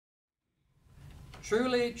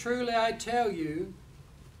Truly, truly, I tell you,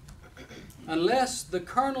 unless the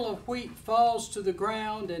kernel of wheat falls to the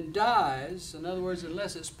ground and dies, in other words,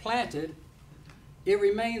 unless it's planted, it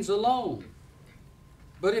remains alone.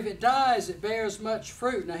 But if it dies, it bears much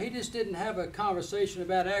fruit. Now, he just didn't have a conversation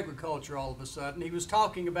about agriculture all of a sudden. He was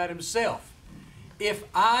talking about himself. If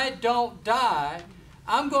I don't die,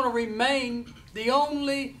 I'm going to remain the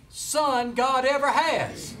only son God ever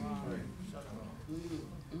has.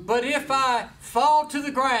 But if I fall to the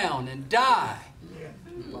ground and die,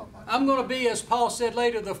 I'm going to be, as Paul said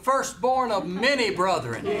later, the firstborn of many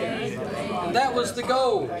brethren. And that was the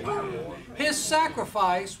goal. His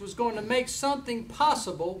sacrifice was going to make something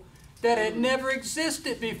possible that had never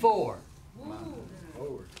existed before.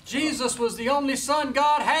 Jesus was the only son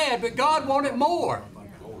God had, but God wanted more.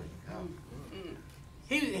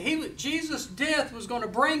 Jesus' death was going to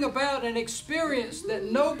bring about an experience that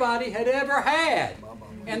nobody had ever had.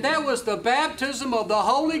 And that was the baptism of the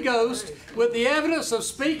Holy Ghost with the evidence of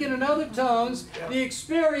speaking in other tongues, the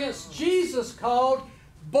experience Jesus called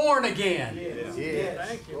born again.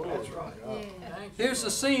 Thank you. That's right. Here's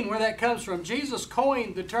the scene where that comes from. Jesus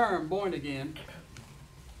coined the term born again.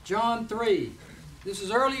 John 3. This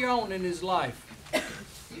is earlier on in his life.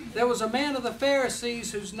 There was a man of the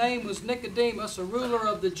Pharisees whose name was Nicodemus, a ruler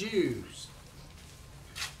of the Jews.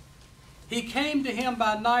 He came to him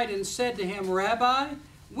by night and said to him, Rabbi,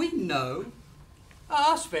 we know,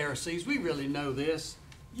 us Pharisees, we really know this.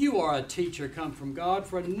 You are a teacher come from God,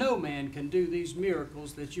 for no man can do these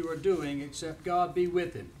miracles that you are doing except God be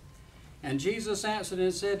with him. And Jesus answered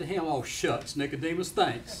and said to him, oh, shucks, Nicodemus,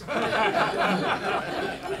 thanks.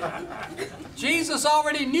 Jesus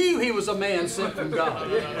already knew he was a man sent from God.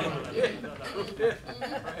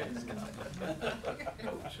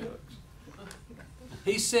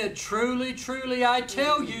 He said, truly, truly, I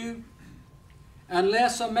tell you,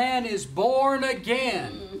 unless a man is born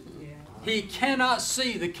again, he cannot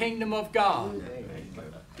see the kingdom of God.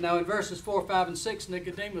 Now in verses 4, 5, and 6,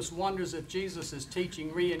 Nicodemus wonders if Jesus is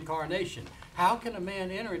teaching reincarnation. How can a man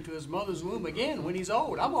enter into his mother's womb again when he's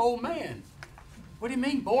old? I'm an old man. What do you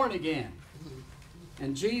mean born again?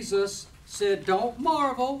 And Jesus said, don't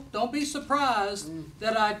marvel, don't be surprised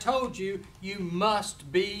that I told you, you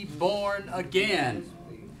must be born again.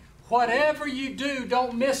 Whatever you do,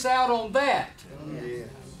 don't miss out on that.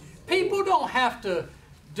 People don't have to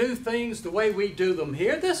do things the way we do them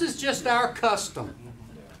here. This is just our custom.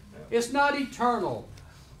 It's not eternal.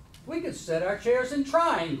 We could set our chairs in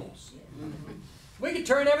triangles. We could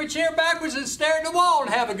turn every chair backwards and stare at the wall and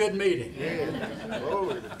have a good meeting.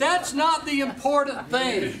 That's not the important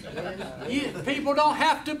thing. People don't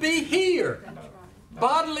have to be here,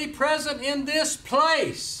 bodily present in this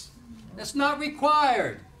place. That's not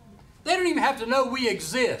required. They don't even have to know we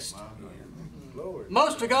exist.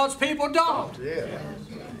 Most of God's people don't.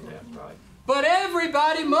 But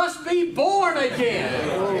everybody must be born again.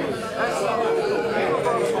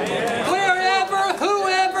 Wherever,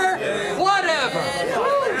 whoever, whatever.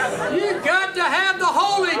 You've got to have the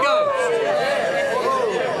Holy Ghost.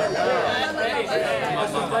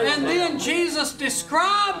 And then Jesus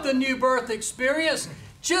described the new birth experience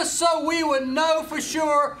just so we would know for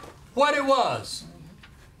sure what it was.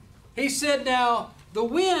 He said, now, the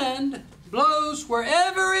wind blows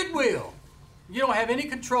wherever it will. You don't have any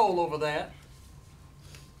control over that.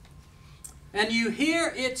 And you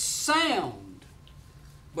hear its sound,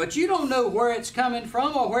 but you don't know where it's coming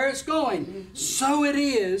from or where it's going. So it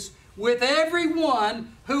is with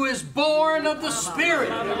everyone who is born of the Spirit.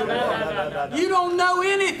 You don't know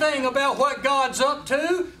anything about what God's up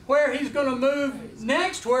to, where He's going to move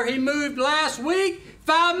next, where He moved last week,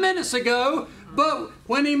 5 minutes ago. But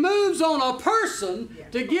when He moves on a person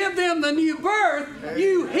to give them the new birth,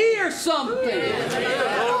 you hear something.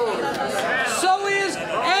 So is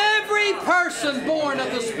every person born of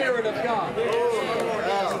the Spirit of God.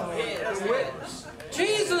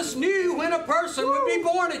 Jesus knew when a person would be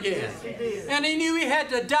born again. And He knew He had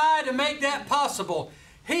to die to make that possible.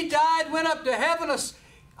 He died, went up to heaven,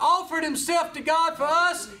 offered Himself to God for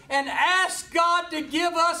us, and asked God to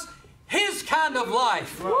give us His kind of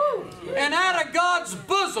life. And out of God's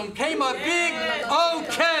bosom came a big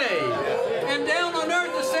okay. And down on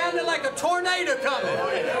earth it sounded like a tornado coming.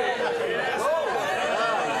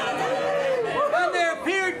 And there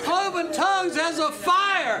appeared cloven tongues as of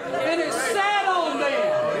fire, and it sat on them.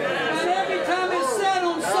 And every time it sat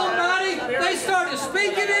on somebody, they started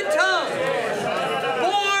speaking in tongues.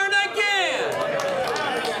 Born again.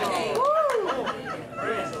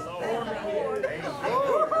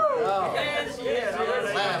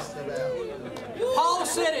 Paul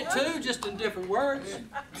said it too, just in different words.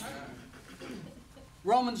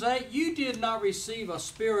 Romans 8, you did not receive a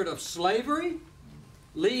spirit of slavery,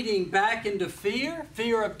 leading back into fear,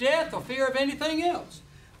 fear of death or fear of anything else.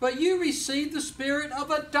 But you received the spirit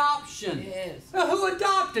of adoption. Yes. Now, who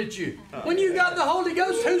adopted you? When you got the Holy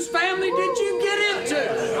Ghost, whose family did you get into?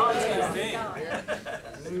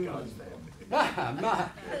 My.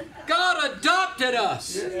 God adopted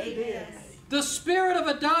us. The spirit of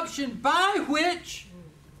adoption by which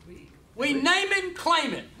we name it and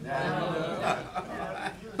claim it.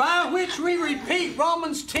 By which we repeat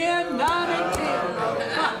Romans 10, 9, and 10.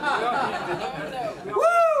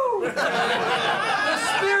 Woo! The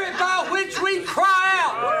spirit by which we cry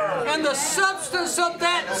out. And the substance of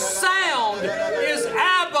that sound is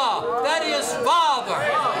Abba, that is Father.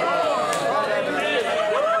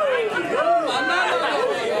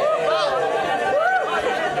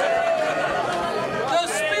 The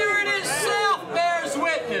Spirit itself bears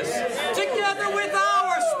witness, together with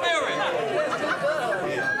our spirit,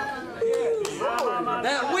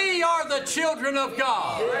 that we are the children of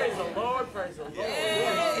God. Praise the Lord, praise the Lord.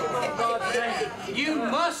 You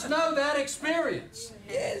must know that experience.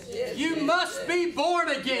 Yes, yes. You must be born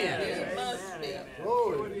again. It must be.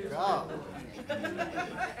 Glory to God.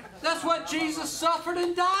 That's what Jesus suffered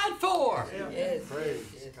and died for. Yes.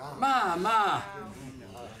 Praise God. My.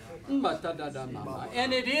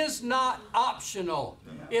 And it is not optional.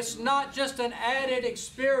 It's not just an added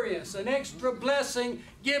experience, an extra blessing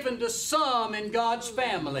given to some in God's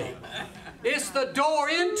family. It's the door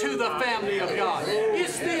into the family of God.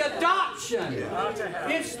 It's the adoption.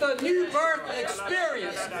 It's the new birth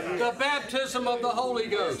experience, the baptism of the Holy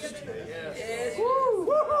Ghost.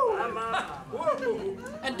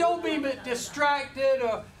 And don't be distracted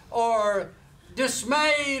or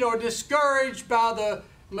dismayed or discouraged by the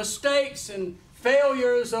mistakes and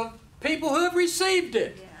failures of people who have received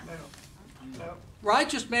it.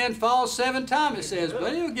 Righteous man falls 7 times, it says,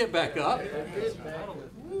 but he'll get back up.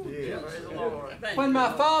 When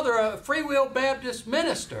my father, a Free Will Baptist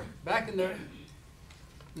minister back in the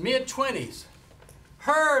mid-20s,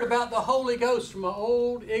 heard about the Holy Ghost from an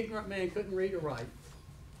old, ignorant man, couldn't read or write,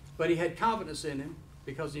 but he had confidence in him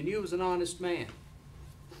because he knew he was an honest man.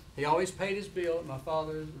 He always paid his bill at my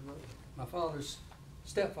father's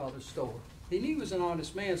stepfather's store. He knew he was an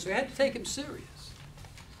honest man, so he had to take him serious.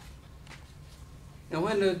 And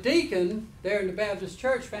when the deacon there in the Baptist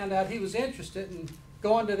church found out he was interested in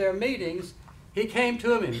going to their meetings, he came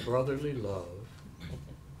to him in brotherly love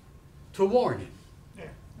to warn him.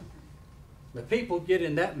 The people get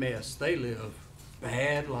in that mess, they live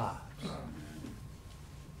bad lives.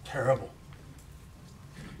 Terrible.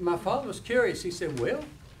 My father was curious. He said, well,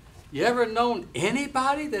 you ever known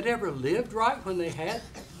anybody that ever lived right when they had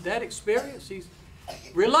that experience?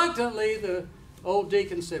 Reluctantly, the old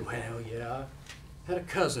deacon said, well, yeah, I had a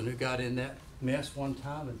cousin who got in that mess one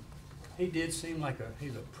time, and he did seem like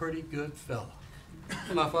he's a pretty good fella.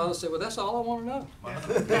 And my father said, well, that's all I want to know.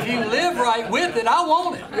 If you live right with it, I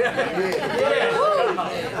want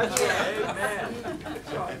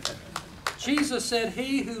it. Jesus said,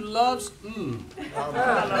 he who loves...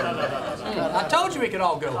 I told you we could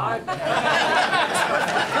all go home. Amen.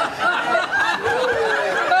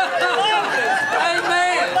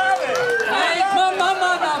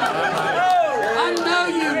 I know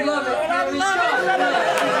you love it.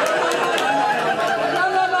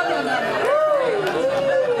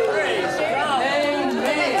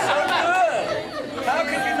 How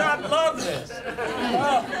can you not love this?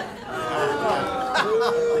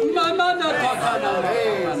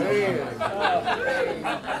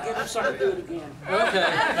 Give him something to do it again. Okay.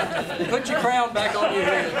 Put your crown back on your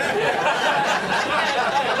head.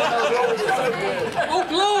 Oh,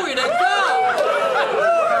 glory to God!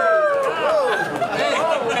 Hey.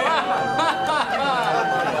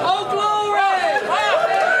 Oh, glory!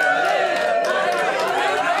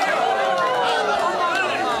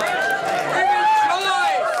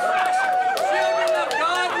 Rejoice! Children of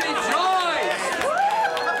God, rejoice!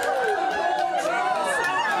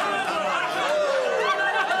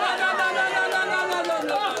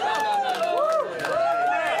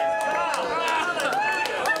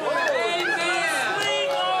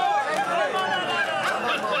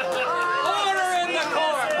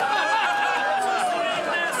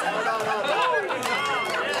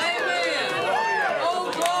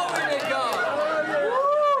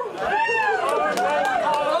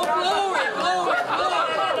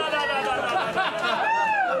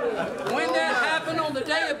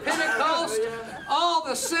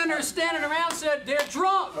 Sinners standing around said they're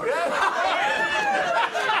drunk. We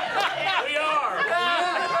are.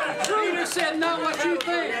 Peter said, not what you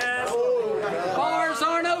think. Bars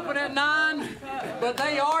aren't open at 9, but but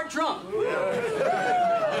they are drunk.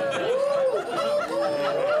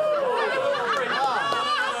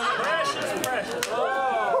 Precious, precious.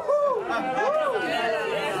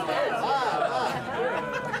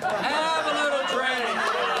 Have a little drink.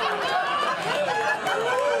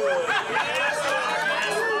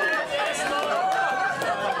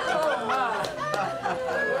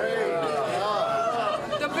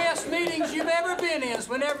 The best meetings you've ever been in is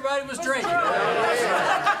when everybody was drinking.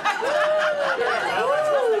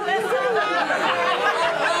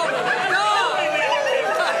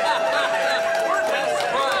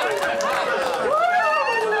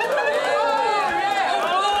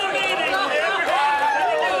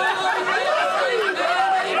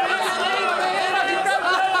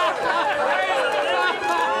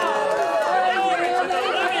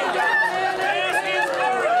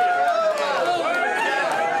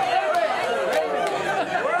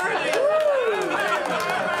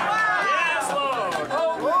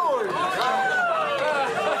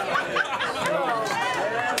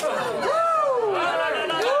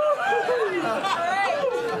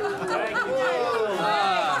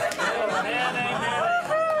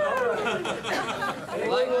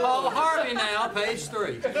 Like Paul Harvey now, page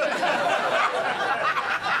 3.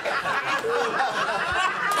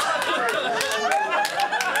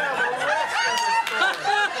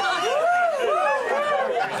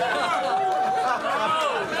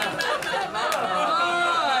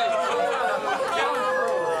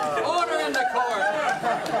 Order in the court.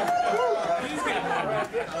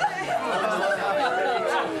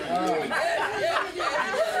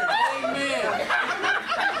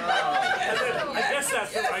 I guess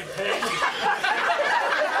that's the right page.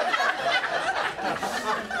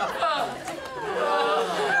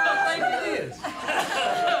 I think it is.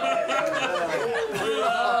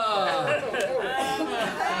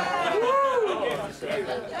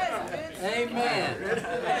 Amen.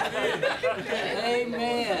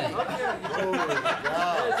 Amen.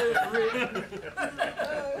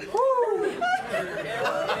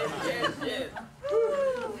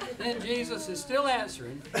 Then Jesus is still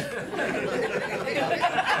answering.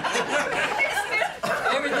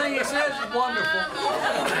 Everything he says is wonderful.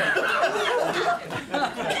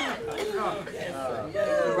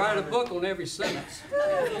 You write a book on every sentence.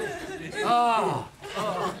 Oh.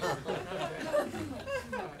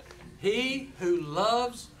 He who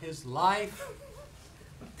loves his life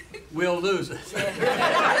will lose it.